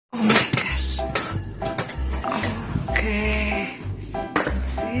Okay.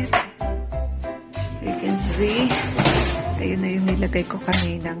 That's it. You can see. Ayun na yung nilagay ko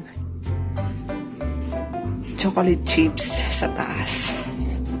kaninang chocolate chips sa taas.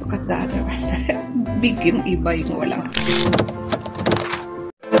 Look at that. Big yung iba, yung walang.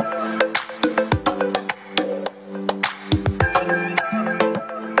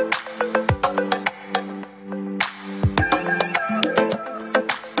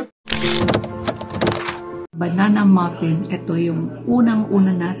 Banana muffin. Ito yung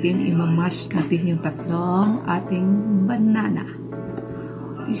unang-una natin. Imamash natin yung tatlong ating banana.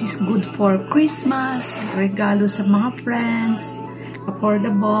 This is good for Christmas, regalo sa mga friends,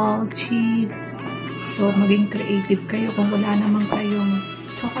 affordable, cheap. So, maging creative kayo. Kung wala naman kayong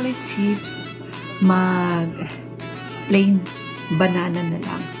chocolate chips, plain banana na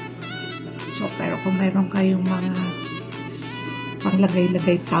lang. So, pero kung mayroon kayong mga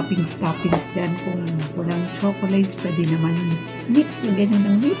panglagay-lagay toppings dyan, kung walang chocolates, pwede naman nips. Lagyan nyo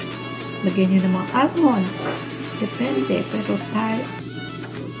ng nips. Lagyan nyo ng mga almonds. Depende. Pero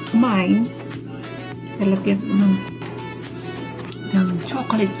mine, talagyan ng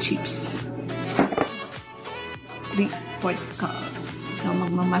chocolate chips. 3/4 cup. So,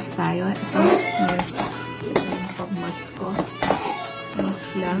 magmamas tayo. Ito, yung pagmas ko. Mas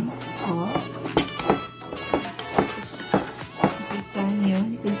lang. O. Kita nyo.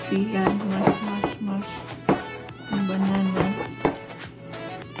 You can see yan. Mash. Ang banana.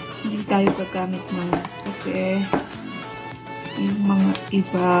 Hindi tayo gagamit ng kasi yung mga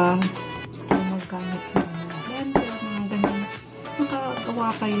iba gumagamit ng blender, mga ganun. Makagawa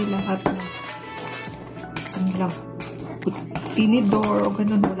kayo lahat ng kanilang tinidor o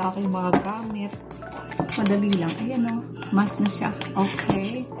ganun. Wala kayong mga gamit. Madali lang. Ayan o. Mas na siya.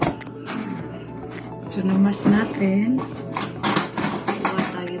 Okay. So, namas natin. Gawa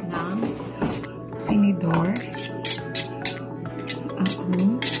tayo ng tinidor.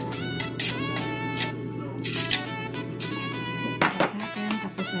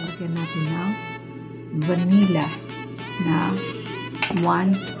 Natin ng vanilla na 1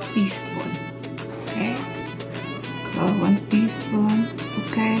 teaspoon. Okay? So, 1 teaspoon.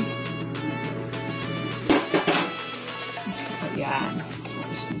 Okay? Ayan.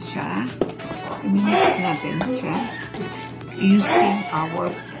 Tapos na siya. I-mix natin siya using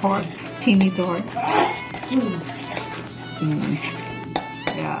our pork tinidor.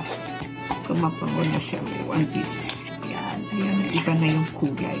 Yeah. Kumapango na siya with 1 teaspoon. Ayan, iba na yung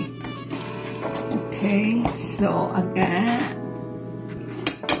kulay. Okay, so again,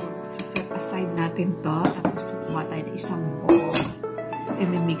 set aside natin to. Tapos kuha tayo ng isang bowl.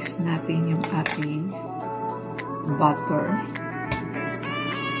 I-mix natin yung ating butter.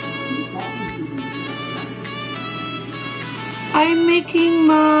 I'm making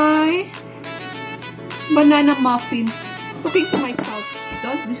my banana muffin. Cooking to myself.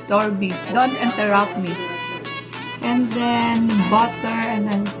 Don't disturb me. Don't interrupt me. And then, butter, and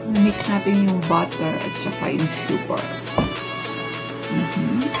then mix natin yung butter at saka yung sugar.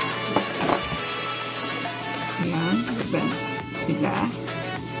 Ayan, diba sila.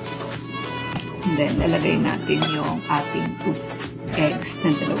 And then, lalagay natin yung ating 2 eggs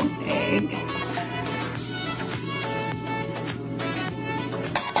na 2 egg.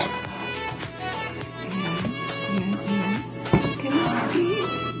 Ayan. Can you see?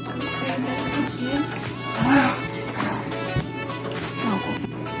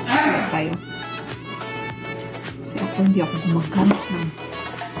 Tayo. Kasi ako hindi ako gumagamit ng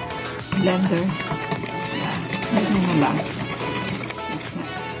blender. Ayan. Ito na lang.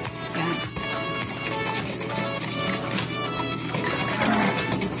 Ayan.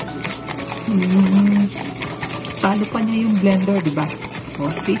 Talo pa niya yung blender, diba?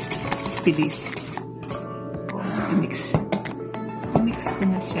 O, see? Pilis. O, i-mix ko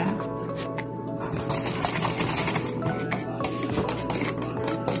na siya.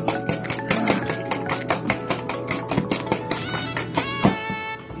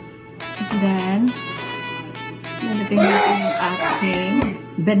 Then, lalagay natin yung ating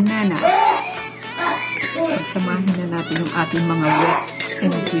banana. Samahin na natin yung ating mga wet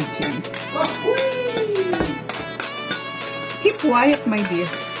ingredients. Keep quiet, my dear.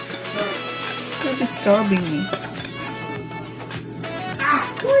 You're disturbing me.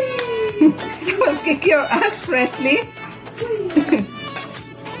 You will kick your ass, Presley. Okay.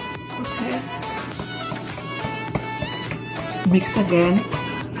 Mix again.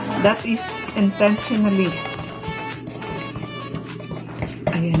 That is intentionally.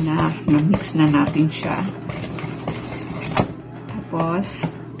 Ayan na. Na-mix na natin siya. Tapos,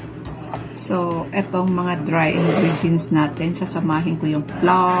 so, etong mga dry ingredients natin, sasamahin ko yung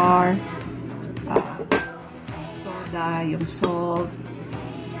flour, soda paminta, yung salt.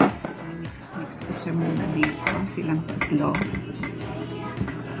 Mix ko siya muna dito. Silang tatlo.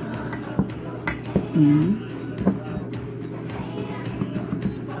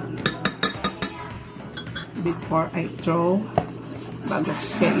 Before I throw, bago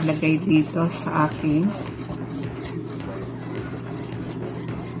siya ilagay dito sa akin.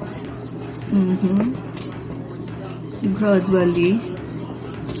 Gradually,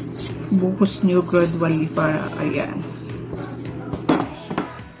 buhos nyo gradually para, ayan.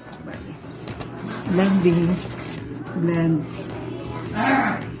 Blend.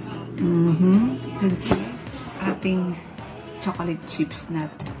 Can see ating chocolate chips na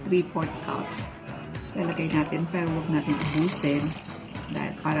 3/4 cups. Lalagay natin, pero huwag natin ubusin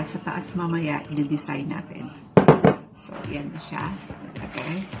dahil para sa taas mamaya, i-design natin. So, yan na siya.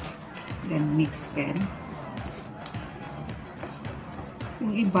 Okay. Then, mix pen.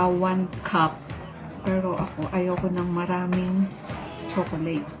 Yung iba, 1 cup. Pero ako, ayoko ng maraming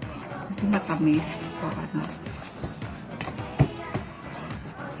chocolate. Kasi matamis. O ano.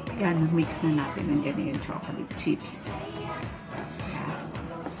 So, yan, mix na natin ng ganyan yung chocolate chips.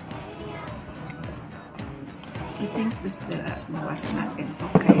 I think gusto mawasan natin.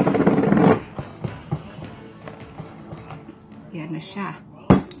 Okay. Yan na siya.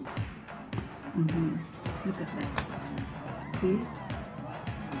 Look at that. See?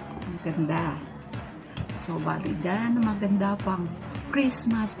 Ang ganda. So, balidan na maganda pang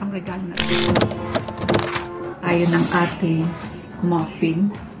Christmas, pang regalo natin. Tayo ng ating muffin.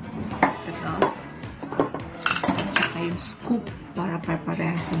 Ito. At saka yung scoop para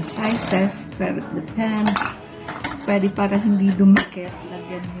parehas ng sizes. Pero it depends. Pwede para hindi dumikit,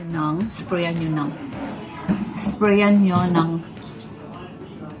 lagyan nyo ng, sprayan nyo ng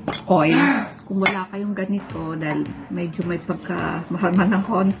oil. Kung wala kayong ganito, dahil medyo may pagka-mahal-mahal ng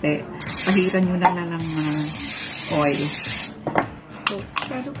konti, pahiran nyo na ng oil. So,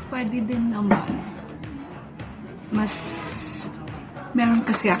 pero pwede din naman. Meron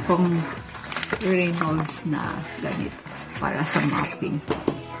kasi akong Reynolds na ganito para sa muffin.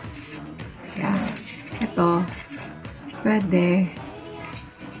 Yan. Ito, pwede.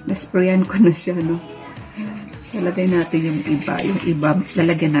 Nasprayan ko na siya, no? Lalagay natin yung iba. Yung iba,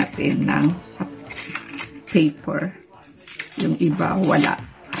 lalagyan natin ng sa paper. Yung iba, wala.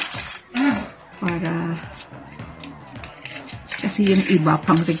 Para, kasi yung iba,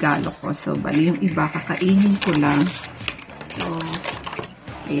 pang regalo ko. So, bali yung iba, kakainin ko lang. So,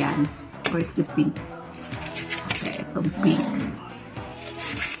 ayan. Where's the pink? Okay, itong pink.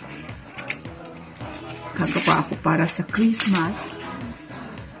 Gagawa ako para sa Christmas.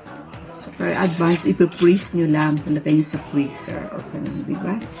 So, for advance, ipi-freeze nyo lang. Talagay nyo sa freezer. O ganun,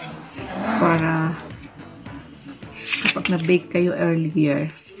 diba? Para kapag na-bake kayo earlier,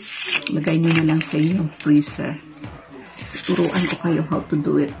 lagay nyo na lang sa inyong freezer. Turuan ko kayo how to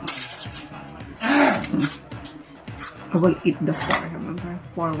do it. I will eat the 4. Remember?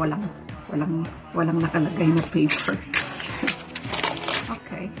 4, walang nakalagay na paper.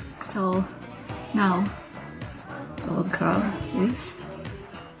 Okay. So, now, I'll grab this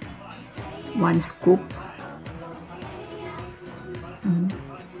 1 scoop.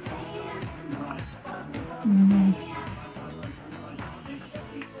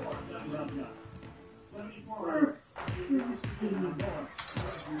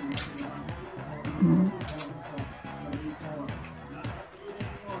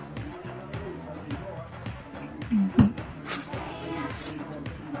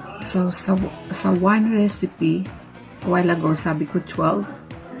 So, sa one recipe, a while ago, sabi ko 12.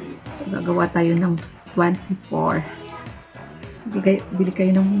 So, gagawa tayo ng 24. Bili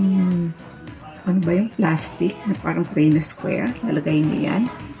kayo ng, ano ba yung plastic na parang tray na square. Lalagay niyo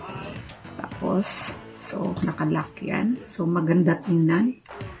yan. Tapos, so, nakalock yan. So, maganda tingnan.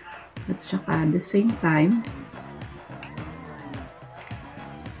 At saka, at the same time,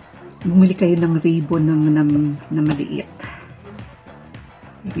 bumili kayo ng ribbon na maliit.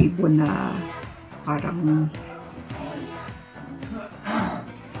 Ribbon na parang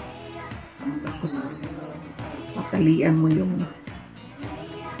tapos patalian mo yung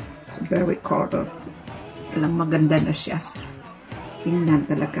very color. Alang maganda na siya. Tingnan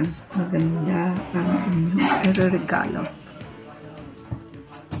talagang maganda ang inyong regalo.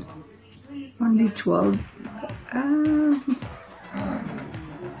 Only 12.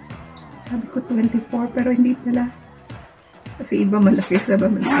 Sabi ko 24 pero hindi pala. Kasi iba malaki, sa iba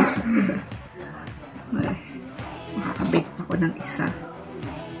malaki. Ay, makakabake ako ng isa.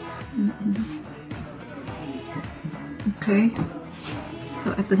 Okay.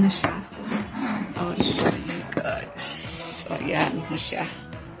 So, ito na siya. I'll show you guys. So, yan na siya.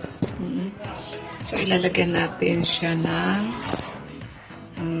 So, ilalagyan natin siya ng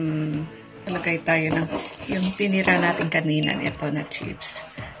ilagay tayo ng yung tinira natin kanina nito na chips.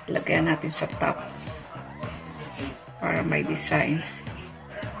 Ilagyan natin sa top para may design.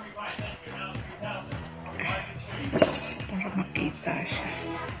 Para makita siya.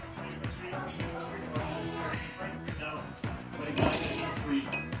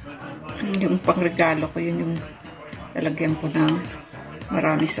 Yung pangregalo ko, yun yung lalagyan ko ng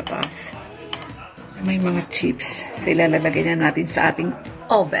marami sa taas. May mga chips. So, ilalagay na natin sa ating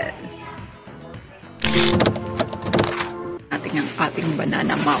oven. Ating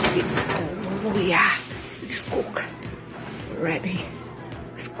banana muffin. Oh, yeah. It's cooked. Ready.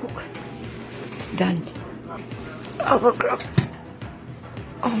 It's cooked. It's done. Overgrab.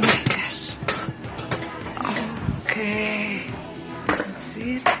 Oh my gosh. Okay. That's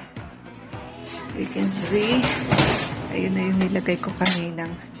it. You can see. Ayun na yung nilagay ko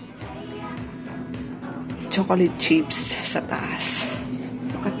kaninang chocolate chips sa taas.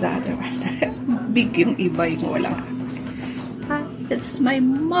 Look at the other one. Big yung iba yung walang. It's my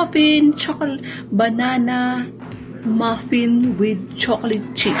muffin, chocolate banana muffin with chocolate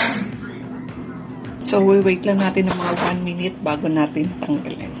chips. So, we wait lang natin ng mga 1 minute bago natin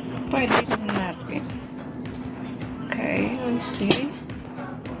tanggalin. Pwede lang natin. Okay, let's see.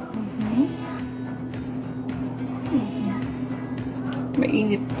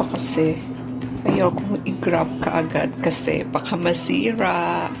 Mainit pa kasi. Ayoko i-grab kaagad kasi baka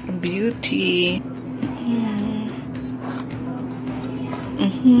masira ang beauty.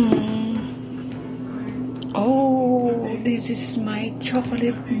 Oh, this is my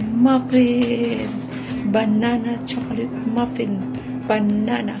chocolate muffin. Banana chocolate muffin.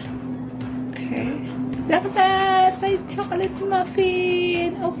 Banana. Okay. Look at that. My chocolate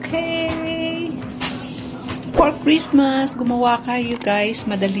muffin. Okay. For Christmas, gumawa kayo guys.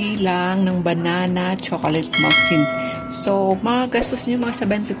 Madali lang ng banana chocolate muffin. So, mga gastos nyo mga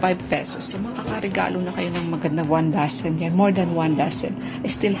 75 pesos. So, makakaregalo na kayo ng maganda 1 dozen. Yan, more than 1 dozen. I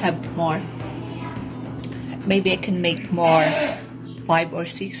still have more. Maybe I can make more. 5 or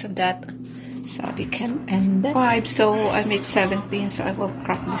 6 of that. So, we can end that. 5. So, I made 17. So, I will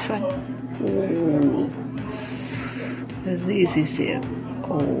crack this one. Oh. This is it.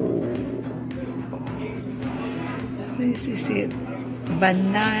 Oh. This is it.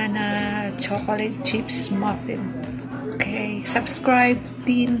 Banana chocolate chips muffin. Okay, subscribe,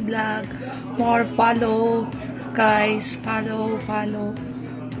 Teen Vlog, more follow, guys, follow.